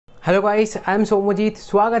Hello guys, I am Somjit.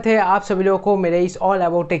 स्वागत है आप सभी लोगों को मेरे इस ऑल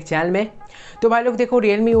अबाउट टेक चैनल में। तो भाई लोग देखो,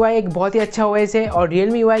 Realme UI एक बहुत ही अच्छा OS है और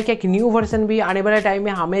Realme UI का एक न्यू वर्जन भी आने वाले टाइम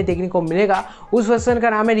में हमें देखने को मिलेगा। उस वर्जन का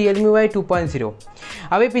नाम है Realme UI 2.0।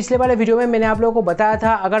 अभी पिछले वाले वीडियो में मैंने आप लोगों को बताया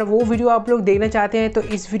था, अगर वो वीडियो आप लोग देखना चाहते हैं तो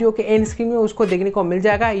इस वीडियो के एंड स्क्रीन में उसको देखने को मिल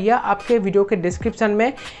जाएगा, या आपके वीडियो के डिस्क्रिप्शन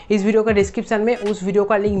में, इस वीडियो का डिस्क्रिप्शन में उस वीडियो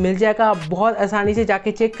का लिंक मिल जाएगा। आप बहुत आसानी से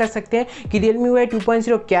जाके चेक कर सकते हैं कि Realme UI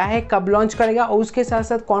 2.0 क्या है, कब लॉन्च करेगा और उसके साथ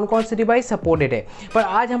साथ कौन कौन से डिवाइस सपोर्टेड है। पर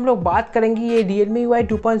आज हम लोग बात करेंगे ये Realme UI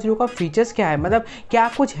 2.0 का फीचर्स क्या है, मतलब क्या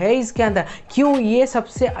कुछ है इसके अंदर, क्यों ये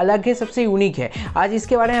सबसे अलग है, सबसे यूनिक है। आज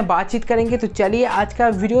इसके बारे में बातचीत करेंगे। तो चलिए आज का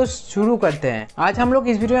वीडियो शुरू करते हैं। आज हम लोग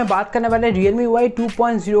इस वीडियो में बात करने वाले Realme UI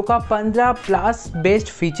 2.0 का 15 प्लस बेस्ट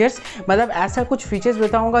फीचर्स, मतलब ऐसा कुछ फीचर्स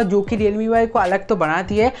बताऊंगा जो कि Realme UI को अलग तो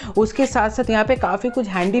बनाती है, उसके साथ साथ यहाँ पे काफ़ी कुछ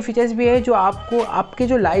हैंडी फीचर्स भी है जो आपको आपके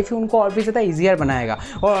जो लाइफ है उनको और भी ज़्यादा ईजियर बनाएगा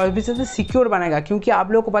और भी ज़्यादा सिक्योर बनाएगा। क्योंकि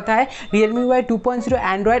आप लोगों को पता है Realme UI 2.0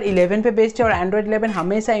 Android 11 पे बेस्ड है और Android 11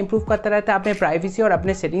 हमेशा इंप्रूव करता रहता है अपने प्राइवेसी और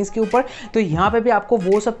अपने सेटिंग्स के ऊपर। तो यहाँ पे भी आपको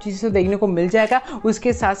वो सब चीज़ें देखने को मिल जाएगा,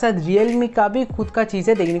 उसके साथ साथ Realme का भी खुद का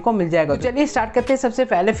चीज़ें देखने को मिल जाएगा। तो चलिए स्टार्ट करते हैं सबसे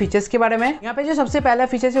पहले फीचर्स के बारे में। यहाँ पे जो सबसे पहला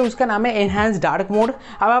फीचर है उसका नाम है एनहांस डार्क मोड।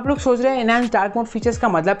 अब आप लोग सोच रहे हैं एनहांस डार्क मोड फीचर्स का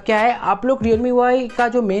मतलब क्या है। आप लोग Realme UI का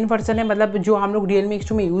जो मेन वर्जन है, मतलब जो हम लोग Realme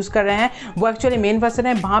X2 में यूज़ कर रहे हैं, वो एक्चुअली मेन वर्जन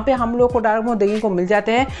है। वहाँ पे हम लोग को डार्क मोड देखने को मिल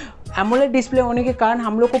जाते हैं। एमोलेड डिस्प्ले होने के कारण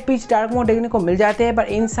हम लोग को पिच डार्क मोड देखने को मिल जाते हैं, पर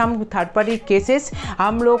इन सम थर्ड पार्टी केसेस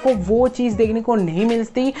हम लोग को वो चीज़ देखने को नहीं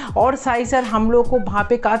मिलती और साथ साथ हम लोग को वहाँ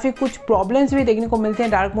पे काफ़ी कुछ प्रॉब्लम्स भी देखने को मिलते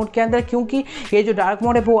हैं डार्क मोड के अंदर। क्योंकि ये जो डार्क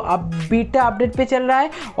मोड है वो अब बीटा अपडेट पे चल रहा है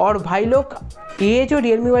और भाई लोग ये जो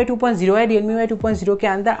Realme UI 2.0 है, Realme UI 2.0 के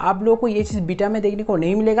अंदर आप लोगों को ये चीज़ बीटा में देखने को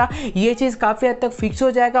नहीं मिलेगा। ये चीज़ काफ़ी हद तक फिक्स हो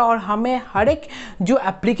जाएगा और हमें हर एक जो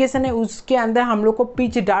एप्लीकेशन है उसके अंदर हम लोग को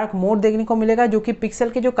पिच डार्क मोड देखने को मिलेगा, जो कि पिक्सल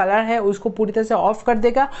के जो कलर है उसको पूरी तरह से ऑफ कर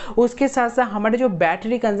देगा। उसके साथ साथ हमारे जो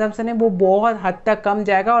बैटरी कंजम्पशन है वो बहुत हद तक कम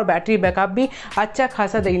जाएगा और बैटरी बैकअप भी अच्छा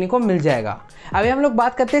खासा देखने को मिल जाएगा। अभी हम लोग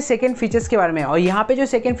बात करते हैं सेकेंड फीचर्स के बारे में और यहाँ पे जो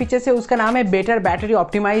सेकेंड फीचर्स है उसका नाम है बेटर बैटरी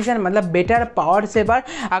ऑप्टिमाइजेशन, मतलब बेटर पावर सेवर।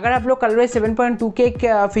 अगर आप लोग ColorOS 7.2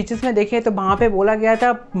 के फीचर्स में देखें तो वहाँ पे बोला गया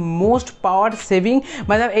था मोस्ट पावर सेविंग,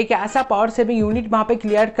 मतलब एक ऐसा पावर सेविंग यूनिट वहाँ पे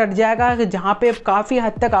क्लियर कर जाएगा जहाँ पे काफ़ी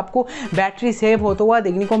हद तक आपको बैटरी सेव होता हुआ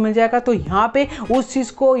देखने को मिल जाएगा। तो यहाँ पे उस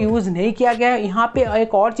चीज़ को यूज़ नहीं किया गया है। यहाँ पे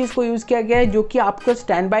एक और चीज़ को यूज़ किया गया है जो कि आपको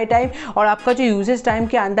स्टैंड बाई टाइम और आपका जो यूजेज टाइम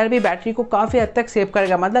के अंदर भी बैटरी को काफ़ी हद तक सेव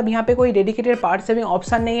करेगा। मतलब यहाँ पे कोई डेडिकेटेड पावर सेविंग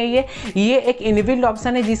ऑप्शन नहीं है, ये एक इनबिल्ट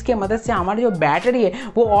ऑप्शन है जिसके मदद से हमारी जो बैटरी है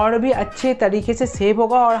वो और भी अच्छे तरीके से सेव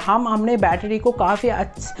होगा और हम अपने बैटरी को काफ़ी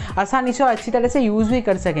आसानी से और अच्छी तरह से यूज़ भी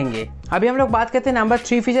कर सकेंगे। अभी हम लोग बात करते हैं नंबर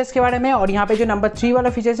 3 फीचर्स के बारे में और यहाँ पे जो नंबर 3 वाला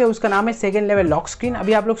फीचर्स है उसका नाम है सेकंड लेवल लॉक स्क्रीन।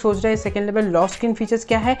 अभी आप लोग सोच रहे हैं second level lock screen features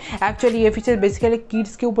क्या है। एक्चुअली ये फीचर बेसिकली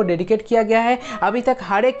किड्स के ऊपर डेडिकेट किया गया है। अभी तक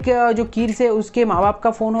हर एक जो किड्स है उसके माँ बाप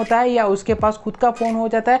का फ़ोन होता है या उसके पास खुद का फ़ोन हो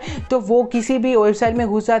जाता है, तो वो किसी भी वेबसाइट में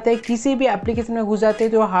घुस जाते हैं, किसी भी एप्लीकेशन में घुस जाते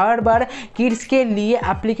हैं, तो हर बार किड्स के लिए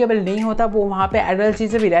एप्लीकेबल नहीं होता, वो वहाँ पे एडल्ट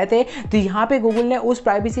चीज़ें भी रहते हैं। तो यहाँ पे गूगल ने उस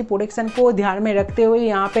प्राइवेसी प्रोटेक्शन को ध्यान में रखते हुए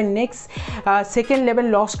यहाँ पे next second level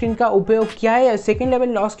lock screen का उपयोग किया है। Second level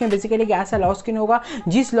lock screen basically एक ऐसा लॉक स्क्रीन होगा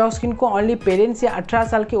जिस लॉक स्क्रीन को ओनली पेरेंट्स या 18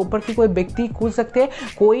 साल के ऊपर की कोई व्यक्ति खोल सकते हैं,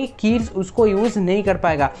 कोई किड्स उसको यूज़ नहीं कर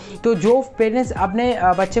पाएगा। तो जो पेरेंट्स अपने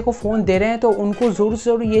बच्चे को फ़ोन दे रहे हैं तो उनको ज़रूर से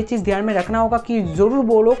ज़रूर ये चीज़ ध्यान में रखना होगा कि ज़रूर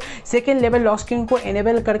वो लोग सेकेंड लेवल लॉक स्क्रीन को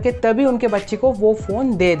इनेबल करके तभी उनके बच्चे को वो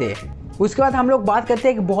फ़ोन दे दे। उसके बाद हम लोग बात करते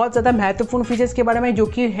हैं एक बहुत ज़्यादा महत्वपूर्ण फीचर्स के बारे में जो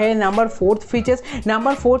कि है number 4th features.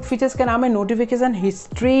 Number 4th features का नाम है नोटिफिकेशन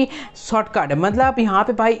हिस्ट्री शॉर्टकट। मतलब यहाँ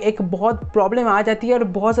पे भाई एक बहुत प्रॉब्लम आ जाती है और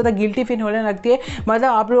बहुत ज़्यादा गिल्टी फील होने लगती है। मतलब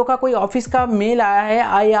आप लोगों का कोई ऑफिस का मेल आया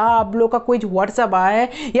है या आप लोग का कोई व्हाट्सअप आया है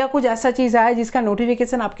या कुछ ऐसा चीज़ आया है जिसका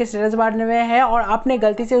नोटिफिकेशन आपके स्टेटस बार में है और आपने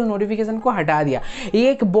गलती से उस नोटिफिकेशन को हटा दिया।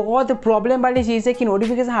 ये एक बहुत प्रॉब्लम वाली चीज़ है कि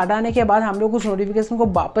नोटिफिकेशन हटाने के बाद हम लोग उस नोटिफिकेशन को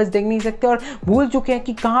वापस देख नहीं सकते और भूल चुके हैं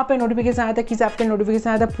कि कहाँ पर नोटिफिकेशन आया था, किस ऐप पे नोटिफिकेशन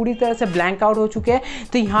आया था, पूरी तरह से ब्लैंक आउट हो चुके हैं।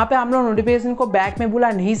 तो यहाँ पे हम लोग नोटिफिकेशन को बैक में बुला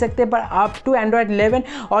नहीं सकते, पर अप टू Android 11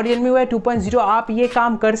 और Realme UI 2.0 आप ये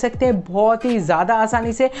काम कर सकते हैं बहुत ही ज़्यादा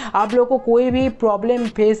आसानी से। आप लोगों को कोई भी प्रॉब्लम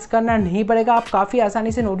फेस करना नहीं पड़ेगा। आप काफ़ी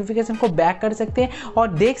आसानी से नोटिफिकेशन को बैक कर सकते हैं और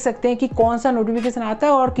देख सकते हैं कि कौन सा नोटिफिकेशन आता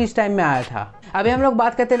है और किस टाइम में आया था। अभी हम लोग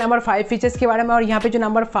बात करते हैं नंबर 5 फीचर्स के बारे में और यहाँ पे जो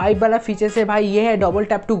नंबर 5 वाला फीचर्स है भाई ये है double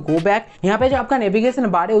tap to go back. यहाँ पे जो आपका नेविगेशन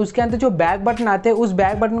बार है उसके अंदर जो बैक बटन आते हैं उस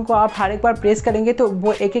बैक बटन को आप हर एक बार प्रेस करेंगे तो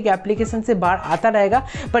वो एक एक एप्लीकेशन से बाहर आता रहेगा।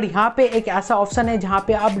 पर यहाँ पे एक ऐसा ऑप्शन है जहाँ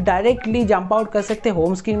पे आप डायरेक्टली जंप आउट कर सकते हैं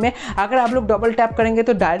होम स्क्रीन में। अगर आप लोग डबल टैप करेंगे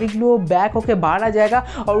तो डायरेक्टली वो बैक होकर बाहर आ जाएगा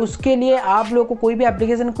और उसके लिए आप लोग को कोई भी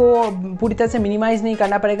एप्लीकेशन को पूरी तरह से मिनिमाइज नहीं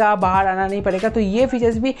करना पड़ेगा, बाहर आना नहीं पड़ेगा। तो ये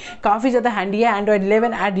फीचर्स भी काफ़ी ज़्यादा हैंडी है Android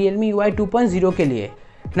 11 एंड Realme UI 2.0 के लिए।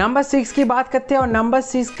 नंबर 6 की बात करते हैं और नंबर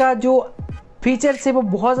 6 का जो फीचर से वो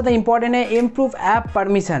बहुत ज़्यादा इंपॉर्टेंट है, इम्प्रूव ऐप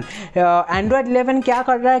परमिशन। एंड्रॉयड 11 क्या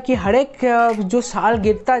कर रहा है कि हर एक जो साल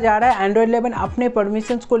गिरता जा रहा है, एंड्रॉयड 11 अपने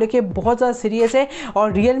परमिशंस को लेके बहुत ज़्यादा सीरियस है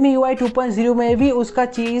और Realme UI 2.0 में भी उसका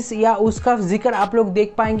चीज़ या उसका जिक्र आप लोग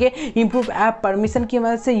देख पाएंगे। इम्प्रूव ऐप परमिशन की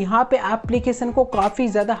मदद से यहाँ पे एप्लीकेशन को काफ़ी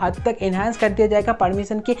ज़्यादा हद तक इन्हांस कर दिया जाएगा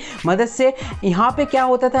परमिशन की मदद से। यहाँ पे क्या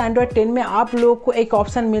होता था, एंड्रॉयड 10 में आप लोग को एक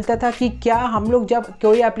ऑप्शन मिलता था कि क्या हम लोग जब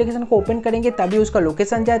कोई एप्लीकेशन को ओपन करेंगे तभी उसका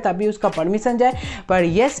लोकेशन जाए, तभी उसका परमिशन जाए। पर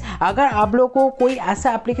यस, अगर आप लोग को कोई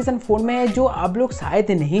ऐसा एप्लीकेशन फोन में है जो आप लोग शायद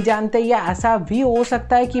नहीं जानते, या ऐसा भी हो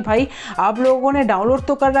सकता है कि भाई आप लोगों ने डाउनलोड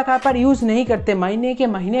तो कर रखा है पर यूज नहीं करते, महीने के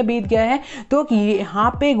महीने बीत गए हैं, तो यहाँ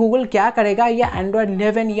पे गूगल क्या करेगा या एंड्रॉयड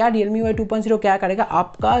 11 या Realme UI 2.0 क्या करेगा,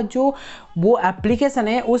 आपका जो वो एप्लीकेशन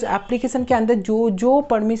है उस एप्लीकेशन के अंदर जो जो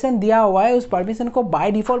परमिशन दिया हुआ है उस परमिशन को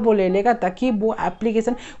बाय डिफॉल्ट वो ले लेगा, ताकि वो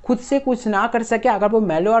एप्लीकेशन खुद से कुछ ना कर सके, अगर वो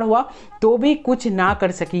मैलवेयर हुआ तो भी कुछ ना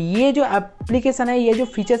कर सके। ये जो एप्लीकेशन है, ये जो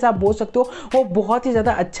फीचर्स आप बोल सकते हो, वो बहुत ही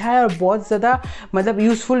ज़्यादा अच्छा है और बहुत ज़्यादा मतलब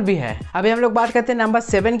यूजफुल भी है। अभी हम लोग बात करते हैं नंबर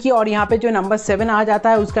 7 की, और यहाँ पे जो नंबर 7 आ जाता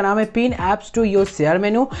है उसका नाम है pin apps to your share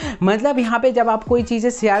मेनू। मतलब यहाँ पे जब आप कोई चीज़ें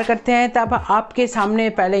शेयर करते हैं तब आपके सामने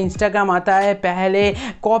पहले इंस्टाग्राम आता है, पहले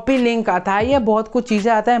कॉपी लिंक आता है, ये बहुत कुछ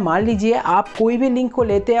चीज़ें आता है। मान लीजिए आप कोई भी लिंक को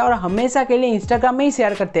लेते हैं और हमेशा के लिए इंस्टाग्राम में ही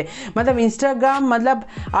शेयर करते हैं, मतलब इंस्टाग्राम मतलब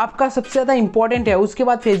आपका सबसे ज़्यादा इंपॉर्टेंट है, उसके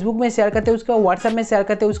बाद फेसबुक में शेयर करते हैं, उसके बाद व्हाट्सएप में शेयर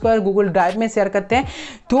करते हैं, उसके बाद गूगल ड्राइव में शेयर करते हैं।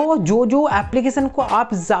 तो जो जो एप्लीकेशन को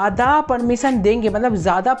आप ज़्यादा परमिशन देंगे, मतलब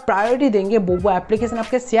ज़्यादा प्रायोरिटी देंगे, वो एप्लीकेशन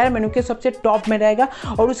आपके शेयर मेनू के सबसे टॉप में रहेगा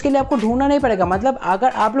और उसके लिए आपको ढूंढना नहीं पड़ेगा। मतलब अगर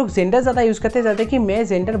आप लोग जेंडर ज़्यादा यूज़ करते हैं, कि मैं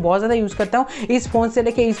जेंडर बहुत ज़्यादा यूज़ करता हूँ इस फ़ोन से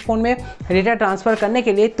लेके इस फ़ोन में डेटा ट्रांसफ़र करने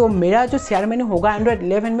के लिए, तो मेरा जो शेयर मेनू होगा एंड्रॉयड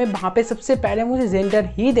 11 में, वहाँ पे सबसे पहले मुझे जेंडर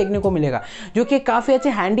ही देखने को मिलेगा, जो कि काफ़ी अच्छे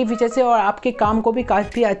हैंडी फीचर है और आपके काम को भी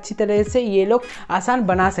काफ़ी अच्छी तरह से ये लोग आसान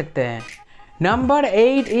बना सकते हैं। Number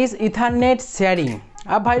 8 is Ethernet sharing.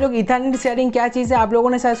 अब भाई लोग ईथरनेट शेयरिंग क्या चीज़ है, आप लोगों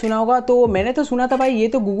ने शायद सुना होगा, तो मैंने तो सुना था भाई ये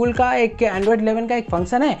तो गूगल का एक एंड्रॉयड 11 का एक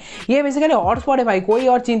फंक्शन है, ये बेसिकली हॉटस्पॉट है भाई, कोई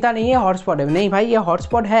और चिंता नहीं है, हॉटस्पॉट है। नहीं भाई, ये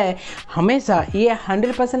हॉटस्पॉट है हमेशा, ये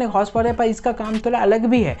 100% एक हॉटस्पॉट है, पर इसका काम थोड़ा अलग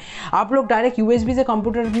भी है। आप लोग डायरेक्ट USB से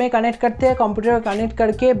कंप्यूटर में कनेक्ट करते हैं, कंप्यूटर में कनेक्ट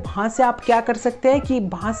करके वहाँ से आप क्या कर सकते हैं कि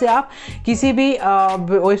वहाँ से आप किसी भी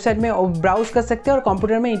वेबसाइट में ब्राउज कर सकते हैं और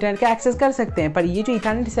कंप्यूटर में इंटरनेट का एक्सेस कर सकते हैं। पर ये जो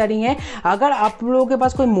ईथरनेट शेयरिंग है, अगर आप लोगों के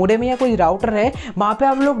पास कोई मोडेम या कोई राउटर है, वहाँ पे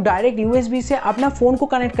आप लोग डायरेक्ट USB से अपना फ़ोन को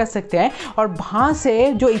कनेक्ट कर सकते हैं और वहाँ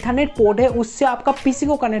से जो ईथरनेट पोर्ट है उससे आपका PC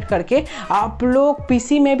को कनेक्ट करके आप लोग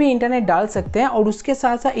PC में भी इंटरनेट डाल सकते हैं। और उसके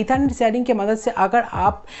साथ साथ ईथरनेट शेयरिंग की मदद से अगर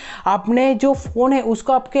आप अपने जो फ़ोन है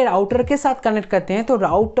उसको आपके राउटर के साथ कनेक्ट करते हैं, तो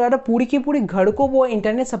राउटर पूरी की पूरी घर को वो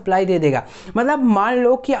इंटरनेट सप्लाई दे देगा। मतलब मान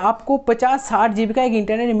लो कि आपको 50-60 GB का एक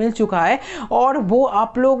इंटरनेट मिल चुका है और वो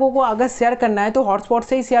आप लोगों को अगर शेयर करना है तो हॉटस्पॉट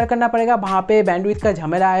से ही शेयर करना पड़ेगा, वहाँ पे बैंडविड्थ का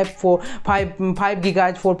झमेला है, 5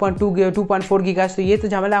 गीगाज 4.4 गीगाज, तो ये तो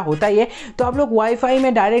झमेला होता ही है। तो आप लोग वाईफाई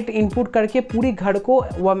में डायरेक्ट इनपुट करके पूरी घर को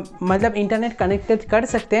मतलब इंटरनेट कनेक्टेड कर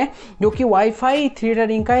सकते हैं, जो कि वाईफाई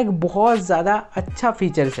थ्रीडरिंग का एक बहुत ज़्यादा अच्छा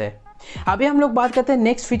फीचर्स है। अभी हम लोग बात करते हैं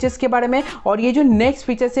नेक्स्ट फीचर्स के बारे में, और ये जो नेक्स्ट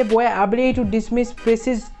फीचर्स है वो है ability to dismiss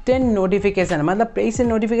persistent notification. मतलब persistent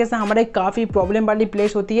नोटिफिकेशन हमारे काफ़ी प्रॉब्लम वाली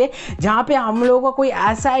प्लेस होती है, जहाँ पे हम लोगों का कोई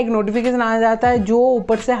ऐसा एक नोटिफिकेशन आ जाता है जो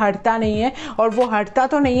ऊपर से हटता नहीं है, और वो हटता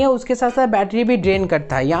तो नहीं है, उसके साथ साथ बैटरी भी ड्रेन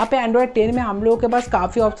करता है। यहाँ पे एंड्रॉयड 10 में हम लोगों के पास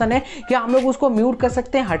काफ़ी ऑप्शन है कि हम लोग उसको म्यूट कर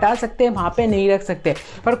सकते हैं, हटा सकते हैं, वहाँ पे नहीं रख सकते।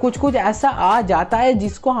 पर कुछ कुछ ऐसा आ जाता है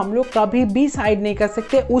जिसको हम लोग कभी भी साइड नहीं कर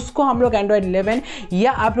सकते, उसको हम लोग एंड्रॉयड 11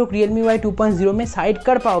 या आप लोग Realme UI 2.0 में साइड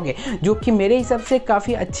कर पाओगे, जो कि मेरे हिसाब से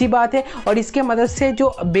काफ़ी अच्छी बात है। और इसके मदद से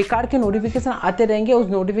जो बेकार के नोटिफिकेशन आते रहेंगे उस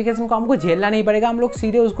नोटिफिकेशन को हमको झेलना नहीं पड़ेगा, हम लोग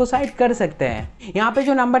सीधे उसको साइड कर सकते हैं। यहाँ पे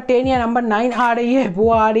जो नंबर 10 या नंबर 9 आ रही है वो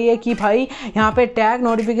आ रही है कि भाई यहाँ पे tag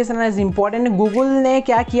notification as important. Google ने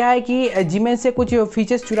क्या किया है कि जीमेल से कुछ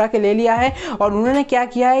फीचर्स चुरा के ले लिया है, और उन्होंने क्या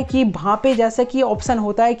किया है कि वहाँ पे जैसा कि ऑप्शन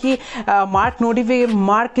होता है कि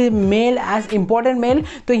mark mail as important mail,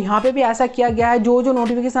 तो यहाँ पे भी ऐसा किया गया है, जो जो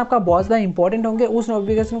नोटिफिकेशन आपका बहुत ज़्यादा इंपॉर्टेंट होंगे उस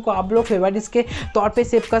नोटिफिकेशन को आप लोग फेवरेट्स के तौर पे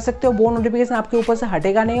सेव कर सकते हो। वो नोटिफिकेशन आपके ऊपर से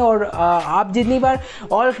हटेगा नहीं, और आप जितनी बार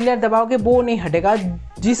ऑल क्लियर दबाओगे वो नहीं हटेगा,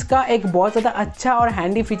 जिसका एक बहुत ज़्यादा अच्छा और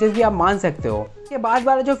हैंडी फीचर्स भी आप मान सकते हो। के बाद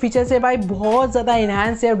वाला जो फीचर्स है भाई बहुत ज़्यादा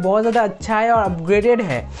इन्हांस है और बहुत ज़्यादा अच्छा है और अपग्रेडेड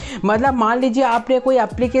है। मतलब मान लीजिए आपने कोई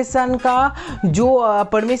एप्लीकेशन का जो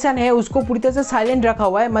परमिशन है उसको पूरी तरह से साइलेंट रखा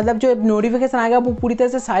हुआ है, मतलब जो नोटिफिकेशन आएगा वो पूरी तरह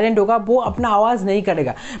से साइलेंट होगा, वो अपना आवाज़ नहीं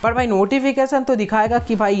करेगा, पर भाई नोटिफिकेशन तो दिखाएगा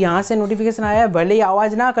कि भाई यहाँ से नोटिफिकेशन आया है, भले ही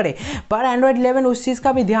आवाज़ ना करे। पर एंड्रॉयड 11 उस चीज़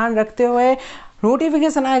का भी ध्यान रखते हुए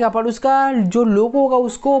नोटिफिकेशन आएगा पर उसका जो लोगो होगा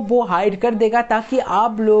उसको वो हाइड कर देगा, ताकि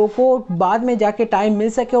आप लोगों को बाद में जाके टाइम मिल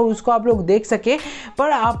सके और उसको आप लोग देख सके,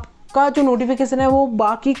 पर आपका जो नोटिफिकेशन है वो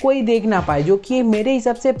बाकी कोई देख ना पाए, जो कि मेरे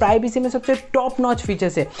हिसाब से प्राइवेसी में सबसे टॉप नॉच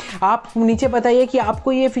फीचर्स है। आप नीचे बताइए कि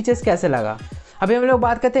आपको ये फीचर्स कैसे लगा। अभी हम लोग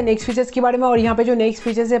बात करते हैं नेक्स्ट फीचर्स के बारे में, और यहाँ पे जो नेक्स्ट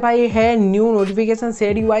फीचर्स है भाई है न्यू नोटिफिकेशन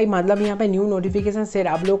शेयर यूआई। मतलब यहाँ पे न्यू नोटिफिकेशन शेयर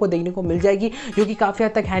आप लोगों को देखने को मिल जाएगी, जो कि काफ़ी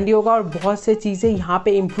हद तक हैंडी होगा और बहुत से चीज़ें यहाँ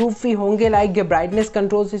पे इंप्रूव भी होंगे, like brightness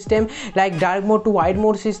control system, like dark mode to white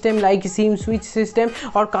mode system, like seam switch system,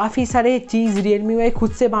 और काफ़ी सारे चीज़ रियलमी यूआई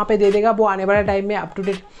खुद से वहाँ पे दे देगा। वो आने वाले टाइम में अप टू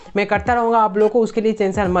डेट मैं करता रहूँगा आप लोगों को, उसके लिए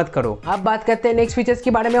टेंशन मत करो। अब बात करते हैं नेक्स्ट फीचर्स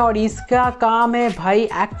के बारे में, और इसका काम है भाई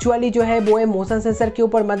एक्चुअली जो है वो है मोशन सेंसर के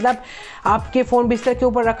ऊपर। मतलब आपके फ़ोन बिस्तर के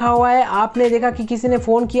ऊपर रखा हुआ है, आपने देखा कि किसी ने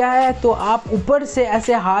फ़ोन किया है तो आप ऊपर से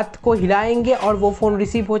ऐसे हाथ को हिलाएंगे और वो फ़ोन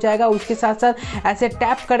रिसीव हो जाएगा। उसके साथ साथ ऐसे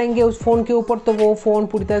टैप करेंगे उस फ़ोन के ऊपर तो वो फ़ोन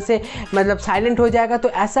पूरी तरह से मतलब साइलेंट हो जाएगा। तो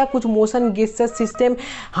ऐसा कुछ मोशन गेस्चर सिस्टम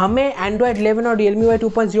हमें एंड्रॉयड 11 और Realme UI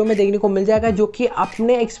 2.0 में देखने को मिल जाएगा, जो कि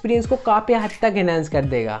अपने एक्सपीरियंस को काफ़ी हद तक एनहांस कर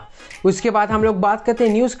देगा। उसके बाद हम लोग बात करते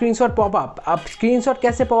हैं न्यू स्क्रीनशॉट पॉपअप। अब स्क्रीनशॉट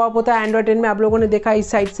कैसे पॉपअप होता है एंड्रॉयड 10 में, आप लोगों ने देखा इस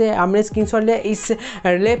साइड से हमने स्क्रीनशॉट लिया, इस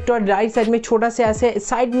लेफ्ट और राइट साइड में छोटा से ऐसे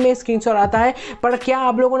साइड में स्क्रीनशॉट आता है। पर क्या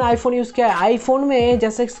आप लोगों ने आईफोन यूज़ किया है, आईफोन में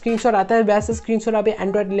जैसे स्क्रीनशॉट आता है वैसे स्क्रीनशॉट अभी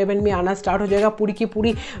एंड्रॉयड 11 में आना स्टार्ट हो जाएगा। पूरी की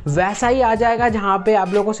पूरी वैसा ही आ जाएगा, जहाँ पे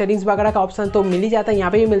आप लोगों को सेटिंग्स वगैरह का ऑप्शन तो मिल ही जाता है,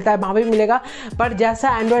 यहाँ पे भी मिलता है, वहाँ पे भी मिलेगा, पर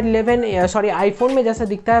जैसा एंड्रॉयड 11 सॉरी आईफोन में जैसा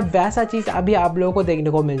दिखता है वैसा चीज़ अभी आप लोगों को देखने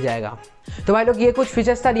को मिल जाएगा। तो भाई लोग ये कुछ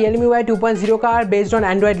फीचर्स था Realme UI 2.0 का बेस्ड ऑन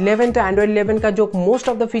एंड्रॉयड 11। तो एंड्रॉयड 11 का जो मोस्ट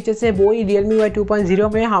ऑफ द फीचर्स है वो ही Realme UI 2.0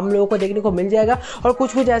 में हम लोगों को देखने को मिल जाएगा, और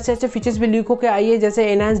कुछ कुछ ऐसे ऐसे फीचर्स भी लीक होकर आई है, जैसे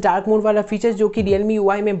एनहांस डार्क मोड वाला फीचर्स, जो कि Realme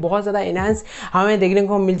UI में बहुत ज़्यादा एनहांस हमें देखने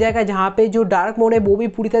को मिल जाएगा, जहाँ पे जो डार्क मोड है वो भी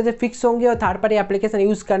पूरी तरह से फिक्स होंगे और थर्ड पार्टी एप्लीकेशन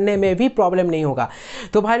यूज़ करने में भी प्रॉब्लम नहीं होगा।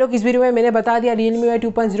 तो भाई लोग इस वीडियो में मैंने बता दिया Realme UI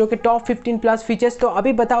 2.0 के टॉप 15 प्लस फीचर्स। तो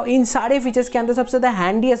अभी बताओ इन सारे फीचर्स के अंदर सबसे ज़्यादा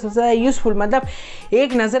हैंडी है, सबसे ज़्यादा यूजफुल, मतलब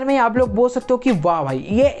एक नज़र में आप लोग बोल सकते हो कि वाह भाई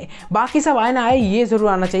ये बाकी सब आए ना आए ये जरूर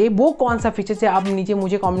आना चाहिए, वो कौन सा फीचर है आप नीचे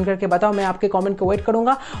मुझे कमेंट करके बताओ, मैं आपके कमेंट को वेट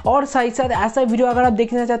करूंगा। और साथ ही साथ ऐसा वीडियो अगर आप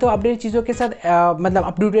देखना चाहते हो अपडेट चीज़ों के साथ मतलब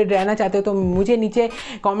अपडेटेड रहना चाहते हो तो मुझे नीचे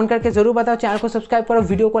कमेंट करके जरूर बताओ। चैनल को सब्सक्राइब करो,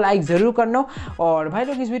 वीडियो को लाइक जरूर करना। और भाई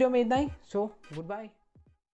लोग इस वीडियो में इतना ही, सो गुड बाय।